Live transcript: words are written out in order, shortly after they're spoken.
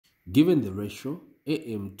Given the ratio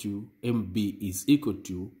AM to MB is equal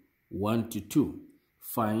to 1 to 2,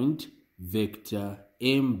 find vector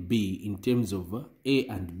MB in terms of A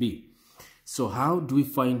and B. So how do we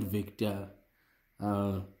find vector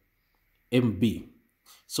MB?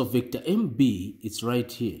 So vector MB is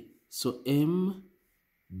right here. So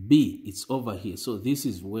MB is over here. So this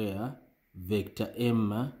is where vector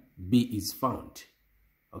MB is found.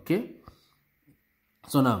 Okay?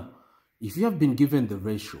 So now, if you have been given the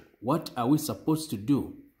ratio, what are we supposed to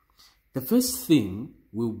do? The first thing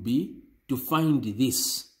will be to find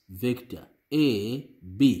this vector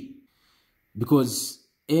AB, because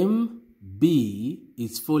MB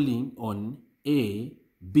is falling on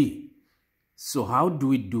AB. So how do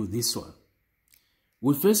we do this one?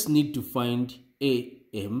 We first need to find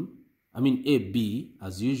AB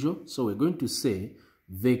as usual. So we're going to say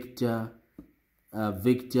vector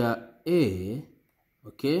A,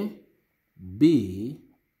 okay, B,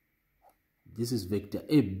 this is vector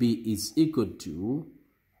AB is equal to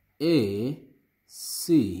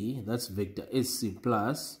AC, that's vector AC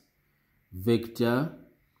plus vector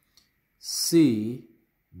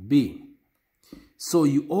CB. So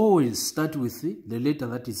you always start with the letter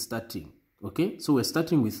that is starting, okay? So we're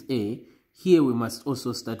starting with A. Here we must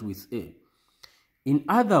also start with A. In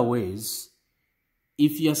other ways,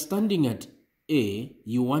 if you're standing at A,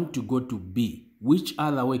 you want to go to B. Which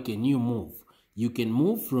other way can you move? You can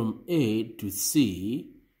move from A to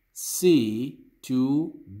C, C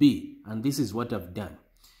to B. And this is what I've done.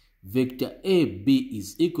 Vector AB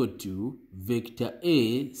is equal to vector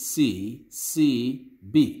AC,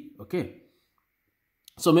 CB. Okay?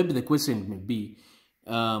 So maybe the question may be,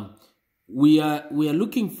 we are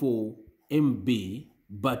looking for MB,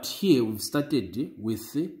 but here we've started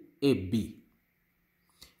with AB.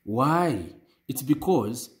 Why? It's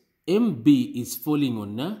because MB is falling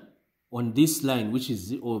on this line, which is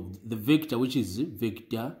the vector, which is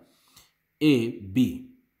vector AB,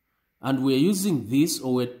 and we're using this,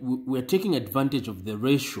 or we're taking advantage of the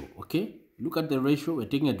ratio. Okay, look at the ratio. We're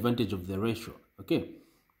taking advantage of the ratio. Okay,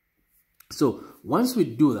 so once we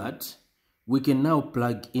do that, we can now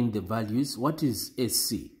plug in the values. What is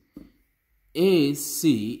AC?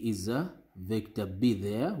 AC is a vector B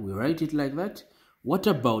there. We write it like that. What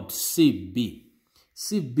about CB?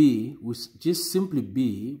 CB will just simply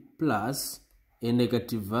be plus a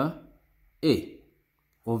negative A,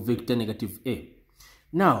 or vector negative A.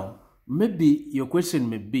 Now, maybe your question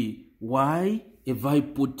may be, why have I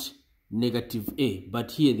put negative A,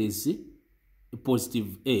 but here there's a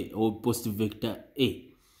positive A, or positive vector A?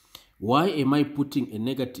 Why am I putting a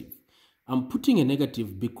negative? I'm putting a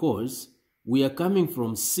negative because we are coming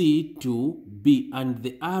from C to B, and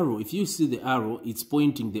the arrow, if you see the arrow, it's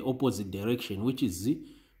pointing the opposite direction, which is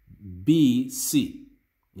BC.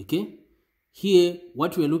 Okay? Here,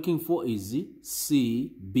 what we're looking for is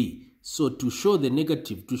CB. So to show the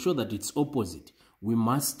negative, to show that it's opposite, we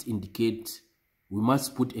must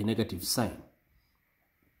put a negative sign.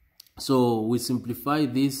 So we simplify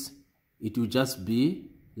this, it will just be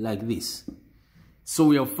like this. So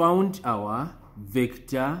we have found our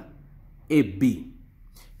vector AB.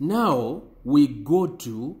 Now we go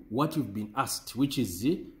to what we've been asked, which is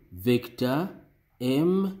vector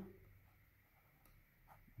MB.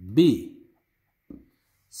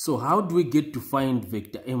 So how do we get to find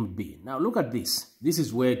vector MB? Now look at this. This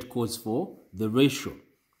is where it calls for the ratio.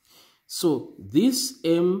 So this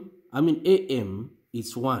AM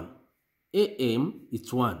is 1. AM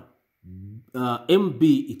it's 1.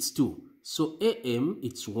 MB it's 2. So AM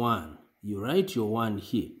it's 1. You write your 1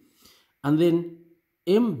 here. And then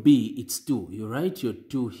MB it's 2. You write your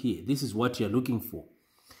 2 here. This is what you're looking for.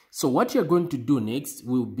 So what you're going to do next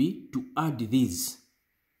will be to add these,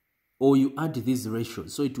 or you add these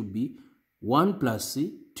ratios. So it will be 1 plus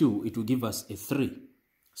 2. It will give us a 3.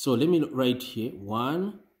 So let me write here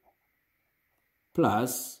 1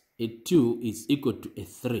 plus a 2 is equal to a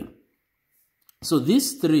 3. So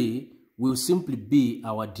this 3 will simply be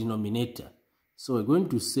our denominator. So we're going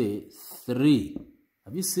to say 3.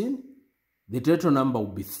 Have you seen? The total number will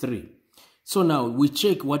be 3. So now we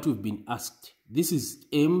check what we've been asked. This is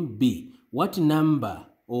MB. What number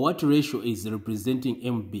or what ratio is representing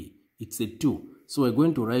MB? It's a 2. So we're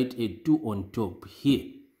going to write a 2 on top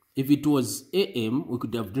here. If it was AM, we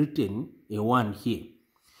could have written a 1 here.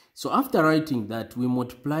 So after writing that, we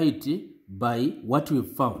multiply it by what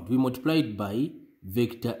we've found. We multiply it by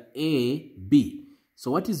vector AB.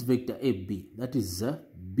 So what is vector AB? That is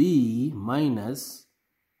B minus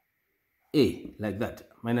A, like that.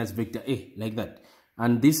 Minus vector A, like that.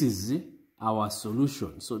 And this is our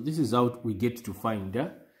solution. So this is how we get to find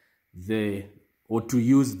or to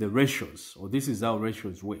use the ratios, or this is how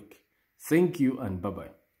ratios work. Thank you and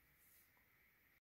bye-bye.